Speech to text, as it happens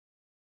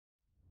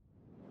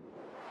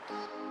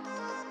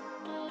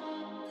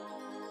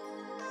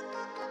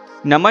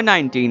Number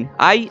 19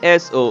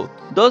 ISO।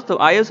 दोस्तों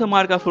ISO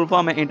mark का full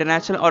form है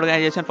इंटरनेशनल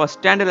ऑर्गेनाइजेशन फॉर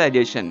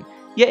स्टैंडर्डाइजेशन।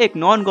 ये एक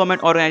नॉन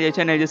गवर्नमेंट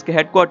ऑर्गेनाइजेशन है जिसके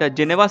हेडक्वार्टर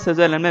जिनेवा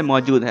स्विट्जरलैंड में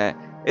मौजूद है।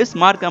 इस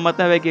मार्क का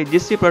मतलब है कि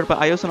जिस भी प्रोडक्ट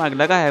पर ISO मार्क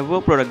लगा है वो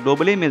प्रोडक्ट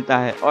ग्लोबली मिलता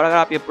है, और अगर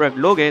आप ये प्रोडक्ट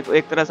लोगे तो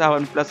एक तरह से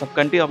आप plus of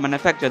country of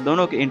manufacture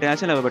दोनों के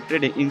इंटरनेशनल लेवल पर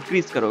ट्रेडिंग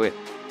इंक्रीज करोगे,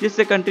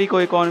 जिससे कंट्री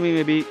को इकोनॉमी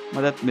में भी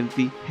मदद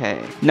मिलती है।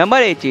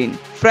 Number 18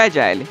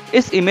 fragile.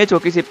 इस इमेज को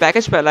किसी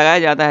पैकेज पर लगाया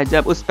जाता है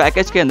जब उस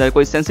पैकेज के अंदर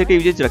कोई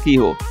सेंसिटिव चीज रखी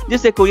हो,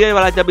 जिससे कुरियर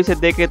वाला जब इसे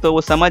देखे तो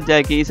वो समझ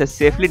जाए कि इसे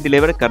सेफली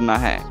डिलीवर करना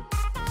है।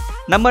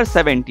 Number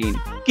 17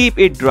 keep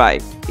it dry.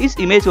 इस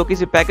इमेज को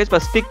किसी पैकेज पर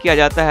स्टिक किया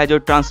जाता है जो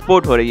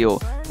ट्रांसपोर्ट हो रही हो।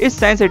 इस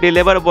साइन से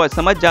डिलीवर बॉय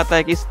समझ जाता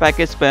है कि इस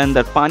पैकेज पे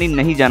अंदर पानी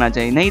नहीं जाना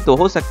चाहिए, नहीं तो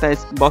हो सकता है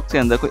इस बॉक्स के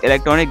अंदर कोई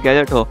इलेक्ट्रॉनिक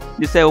गैजेट हो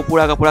जिससे वो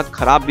पूरा का पूरा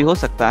खराब भी हो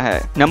सकता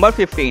है। नंबर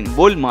 15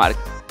 वुल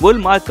मार्क। वुल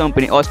मार्क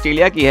कंपनी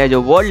ऑस्ट्रेलिया की है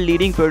जो world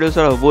leading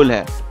producer of wool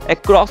है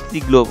अक्रॉस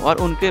द ग्लोब, और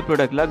उनके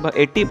प्रोडक्ट लगभग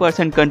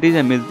 80% कंट्रीज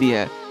में मिलती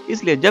है।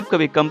 इसलिए जब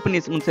कभी कंपनी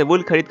उनसे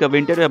वुल खरीद कर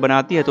विंटर वेयर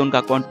बनाती है तो उनका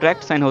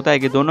कॉन्ट्रैक्ट साइन होता है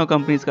कि दोनों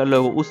कंपनीज का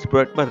लोगो उस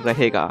प्रोडक्ट पर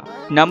रहेगा।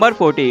 Number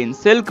 14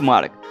 silk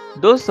mark.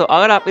 दोस्तों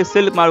अगर आप इस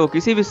सिल्क मार्क को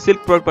किसी भी सिल्क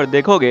प्रोडक्ट पर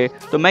देखोगे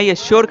तो मैं ये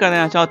श्योर कर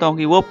देना चाहता हूँ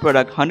कि वो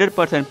प्रोडक्ट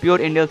 100%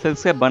 प्योर इंडियन सिल्क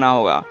से बना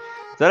होगा।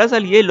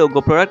 दरअसल ये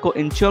लोगो प्रोडक्ट को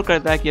इंश्योर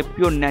करता है कि ये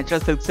प्योर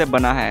नेचुरल सिल्क से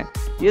बना है।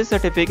 ये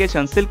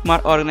certification silk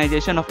mark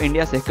organisation of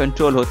India से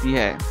कंट्रोल होती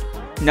है।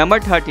 Number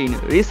 13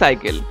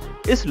 recycle.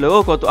 इस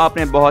लोगो को तो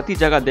आपने बहुत ही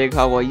जगह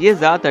देखा होगा, ये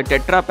ज्यादातर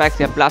टेट्रा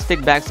पैक्स या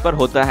प्लास्टिक बैग्स पर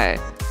होता है।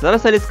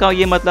 दरअसल इसका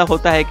ये मतलब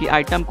होता है कि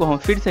आइटम को हम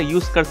फिर से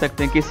यूज कर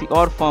सकते हैं किसी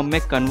और फॉर्म में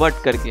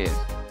कन्वर्ट करके।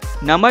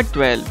 Number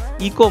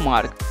 12 eco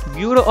mark.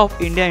 Bureau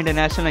of India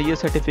international ने ये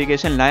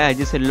सर्टिफिकेशन लाया है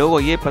जिससे लोगों को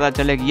ये पता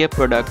चले कि ये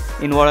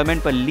प्रोडक्ट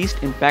इन्वायरमेंट पर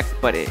लीस्ट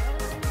इम्पैक्ट पड़े।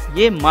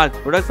 ये मार्क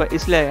प्रोडक्ट पर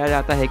इसलिए लाया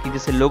जाता है कि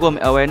जिससे लोगों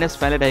में अवेयरनेस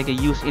फैले रहे कि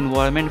use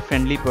environment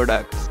friendly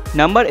products.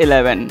 Number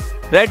 11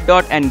 red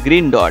dot and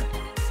green dot.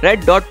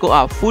 Red dot को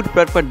आप फूड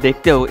प्रोडक्ट पर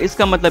देखते हो,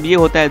 इसका मतलब ये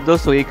होता है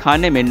दोस्तों ये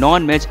खाने में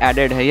नॉन वेज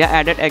एडेड है या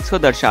एडेड एग्स को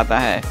दर्शाता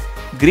है।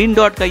 ग्रीन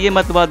डॉट का ये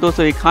मतलब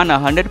दोस्तों ये खाना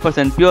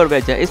 100% प्योर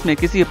वेज है, इसमें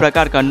किसी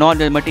प्रकार का नॉन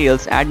वेज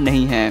मटेरियल्स ऐड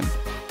नहीं है।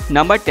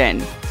 नंबर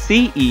 10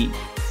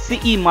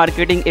 CE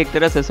मार्केटिंग एक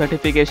तरह से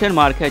सर्टिफिकेशन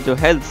मार्क है जो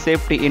हेल्थ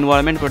सेफ्टी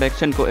इन्वायरमेंट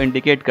प्रोटेक्शन को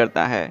इंडिकेट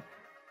करता है,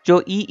 जो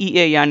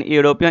EEA यानी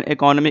European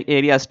economic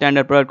area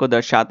standard product को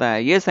दर्शाता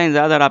है। ये साइन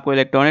ज़्यादातर आपको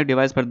इलेक्ट्रॉनिक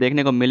डिवाइस पर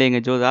देखने को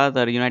मिलेंगे जो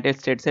ज़्यादातर यूनाइटेड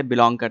स्टेट से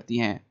बिलोंग करती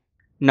हैं।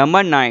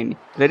 Number 9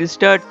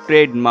 registered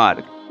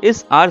trademark.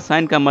 इस R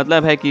साइन का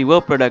मतलब है कि वो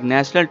प्रोडक्ट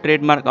नेशनल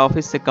ट्रेडमार्क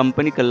ऑफिस से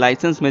कंपनी का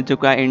लाइसेंस मिल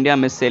चुका है इंडिया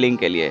में सेलिंग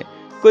के लिए।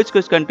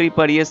 कुछ कंट्री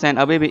पर यह साइन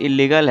अभी भी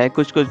इलीगल है,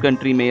 कुछ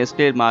कंट्री में ये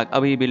ट्रेडमार्क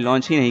अभी भी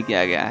लॉन्च ही नहीं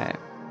किया गया है।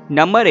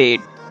 Number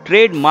 8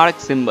 trademark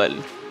symbol.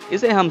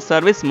 इसे हम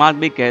सर्विस मार्क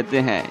भी कहते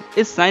हैं।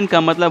 इस साइन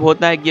का मतलब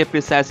होता है कि ये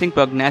processing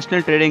product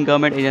national trading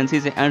government agency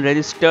से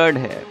अनरजिस्टर्ड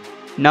है।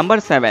 Number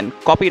 7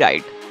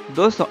 copyright.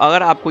 दोस्तों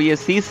अगर आपको ये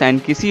C साइन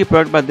किसी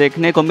प्रोडक्ट पर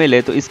देखने को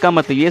मिले तो इसका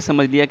मतलब ये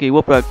समझ लिया कि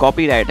वो प्रोडक्ट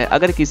कॉपीराइट है।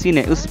 अगर किसी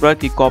ने उस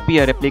प्रोडक्ट की कॉपी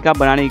या रेप्लिका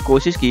बनाने की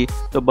कोशिश की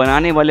तो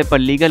बनाने वाले पर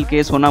लीगल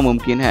केस होना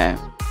मुमकिन है।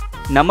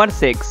 Number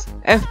 6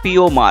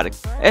 FPO mark.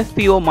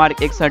 FPO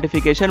mark एक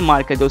सर्टिफिकेशन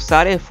मार्क है जो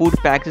सारे food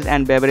package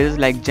and beverages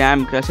like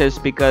jam, crushes,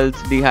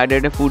 pickles,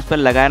 dehydrated foods पर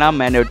लगाना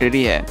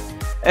मैंडेटरी है।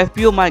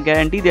 FPO मार्क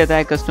गारंटी देता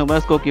है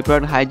कस्टमर्स को कि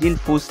product hygiene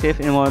food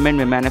safe environment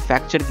में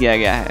मैन्युफैक्चर किया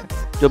गया है,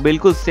 जो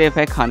बिल्कुल सेफ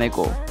है खाने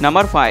को।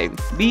 Number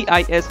 5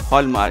 BIS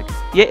hallmark.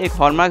 ये एक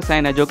हॉलमार्क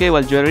साइन है जो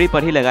केवल ज्वेलरी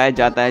पर ही लगाया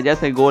जाता है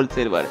जैसे गोल्ड,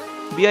 सिल्वर।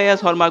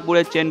 BIS हॉलमार्क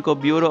पूरे चेन को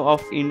bureau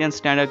of Indian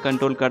standard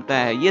control करता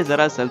है। ये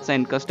जरा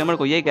साइन कस्टमर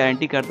को ये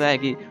गारंटी करता है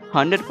कि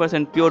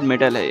 100% प्योर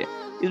मेटल है।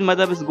 इस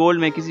मतलब इस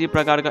गोल्ड में किसी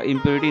प्रकार का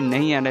इम्प्योरिटी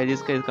नहीं आ रहा है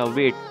जिसका इसका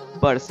वेट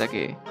बढ़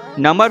सके।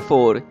 नंबर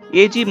 4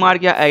 AG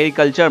मार्क या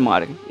एग्रीकल्चर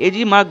मार्क।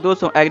 AG मार्क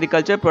दोस्तों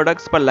एग्रीकल्चर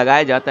प्रोडक्ट्स पर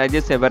लगाया जाता है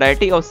जिससे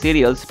variety of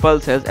serials,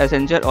 pulses,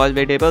 essential oil,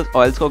 vegetables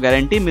oils को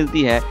गारंटी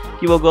मिलती है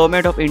कि वो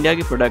गवर्नमेंट ऑफ इंडिया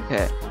की प्रोडक्ट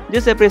है,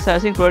 जिससे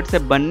प्रोसेसिंग प्रोडक्ट से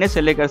बनने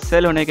से लेकर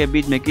सेल होने के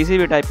बीच में किसी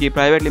भी टाइप की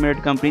प्राइवेट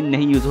लिमिटेड कंपनी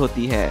नहीं यूज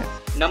होती है।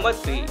 Number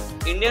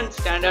 3 Indian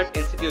standard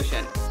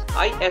institution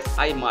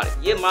ISI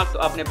mark. ये मार्क तो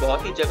आपने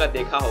बहुत ही जगह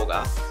देखा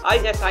होगा।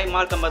 ISI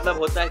मार्क का मतलब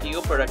होता है कि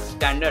वो प्रोडक्ट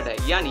स्टैंडर्ड है,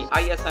 यानी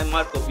ISI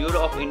मार्क को ब्यूरो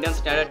ऑफ इंडियन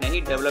स्टैंडर्ड ने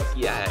ही डेवलप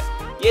किया है।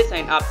 ये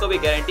साइन आपको भी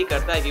गारंटी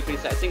करता है कि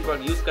प्रोसेसिंग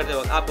प्रोडक्ट यूज करते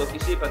वक्त आपको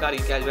किसी प्रकार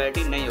की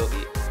कैजुअलिटी नहीं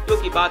होगी,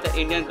 क्योंकि बात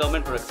है इंडियन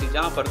गवर्नमेंट प्रोडक्ट की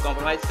जहाँ पर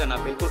कॉम्प्रोमाइज करना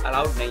बिल्कुल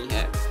अलाउड नहीं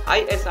है।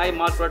 ISI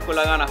मार्क प्रोडक्ट को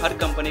लगाना हर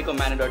कंपनी को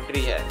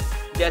मैंडेटरी है,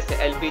 जैसे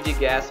LPG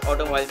gas,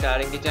 automobile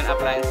tyre, kitchen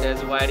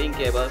appliances, wiring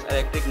cables,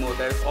 electric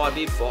Motors और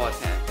भी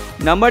बहुत हैं।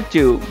 Number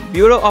 2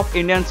 bureau of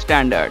Indian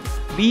standard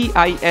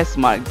BIS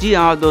mark. जी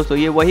हाँ दोस्तों,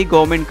 ये वही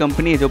गवर्नमेंट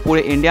कंपनी है जो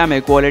पूरे इंडिया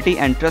में क्वालिटी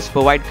एंड ट्रस्ट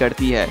प्रोवाइड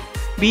करती है।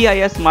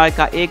 BIS मार्क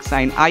का एक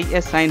साइन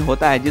IS साइन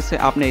होता है जिससे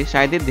आपने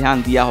शायद ही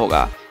ध्यान दिया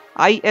होगा।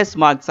 IS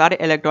मार्क सारे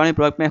इलेक्ट्रॉनिक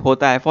प्रोडक्ट में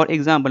होता है। फॉर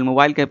एग्जांपल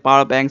मोबाइल के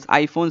पावर बैंक्स,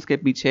 आईफोन्स के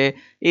पीछे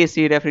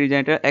AC,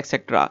 रेफ्रिजरेटर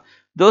एक्सेट्रा।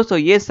 दोस्तों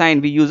ये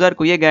साइन भी यूज़र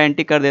को ये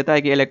गारंटी कर देता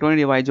है कि इलेक्ट्रॉनिक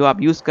डिवाइस जो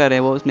आप यूज़ कर रहे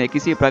हो उसमें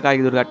किसी प्रकार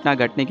की दुर्घटना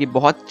घटने की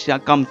बहुत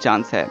कम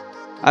चांस है।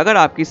 अगर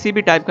आप किसी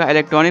भी टाइप का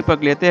इलेक्ट्रॉनिक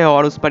प्रोडक्ट लेते हो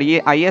और उस पर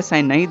ये IS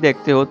साइन नहीं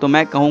देखते हो तो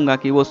मैं कहूँगा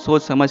कि वो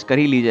सोच समझ कर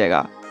ही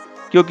लीजिएगा।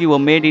 क्योंकि वो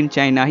मेड इन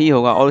चाइना ही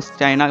होगा और उस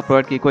चाइना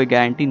प्रोडक्ट की कोई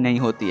गारंटी नहीं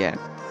होती है।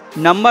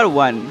 Number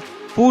 1,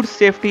 food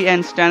safety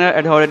and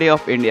standard authority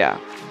of India.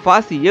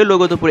 फासी, ये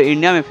लोगो तो पूरे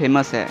इंडिया में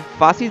फेमस है।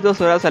 फासी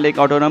 2016 साल एक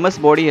ऑटोनोमस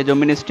बॉडी है जो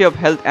ministry of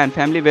health and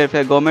family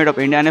welfare government of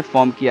India ने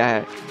फॉर्म किया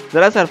है।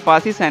 दरअसल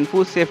फासी एंड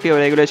फूड सेफ्टी और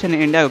रेगुलेशन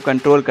इंडिया को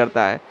कंट्रोल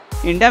करता है।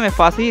 इंडिया में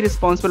फासी ही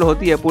रिस्पॉन्सिबल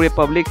होती है पूरे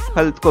पब्लिक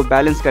हेल्थ को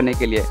बैलेंस करने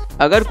के लिए।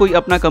 अगर कोई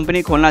अपना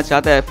कंपनी खोलना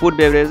चाहता है फूड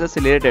बेवरेजेस से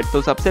रिलेटेड,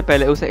 तो सबसे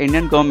पहले उसे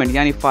इंडियन गवर्नमेंट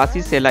यानी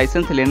फासी से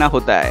लाइसेंस लेना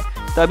होता है,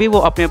 तभी वो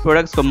अपने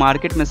प्रोडक्ट्स को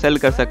मार्केट में सेल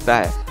कर सकता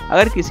है।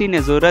 अगर किसी ने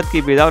ज़रूरत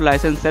की विदाउट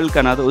लाइसेंस सेल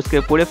करना, तो उसके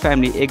पूरे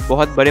फैमिली एक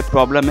बहुत बड़े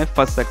प्रॉब्लम में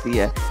फंस सकती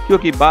है,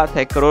 क्योंकि बात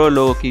है करोड़ों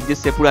लोगों की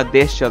जिससे पूरा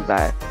देश चलता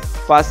है।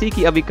 फासी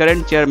की अभी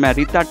करंट चेयरमैन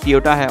रीता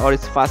टियोटा है और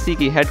इस फासी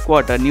की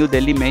हेडक्वार्टर न्यू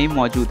दिल्ली में ही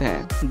मौजूद है।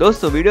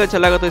 दोस्तों, वीडियो अच्छा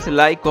लगा तो इसे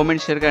लाइक,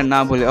 कमेंट, शेयर करना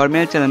ना भूलें और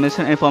मेरे चैनल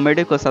मिशन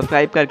इन्फॉर्मेटिव को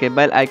सब्सक्राइब करके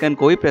बेल आइकन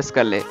को भी प्रेस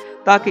कर ले,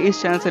 ताकि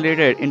इस चैनल से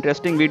रिलेटेड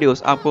इंटरेस्टिंग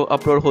वीडियोस आपको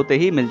अपलोड होते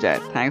ही मिल जाए।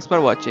 Thanks for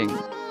watching.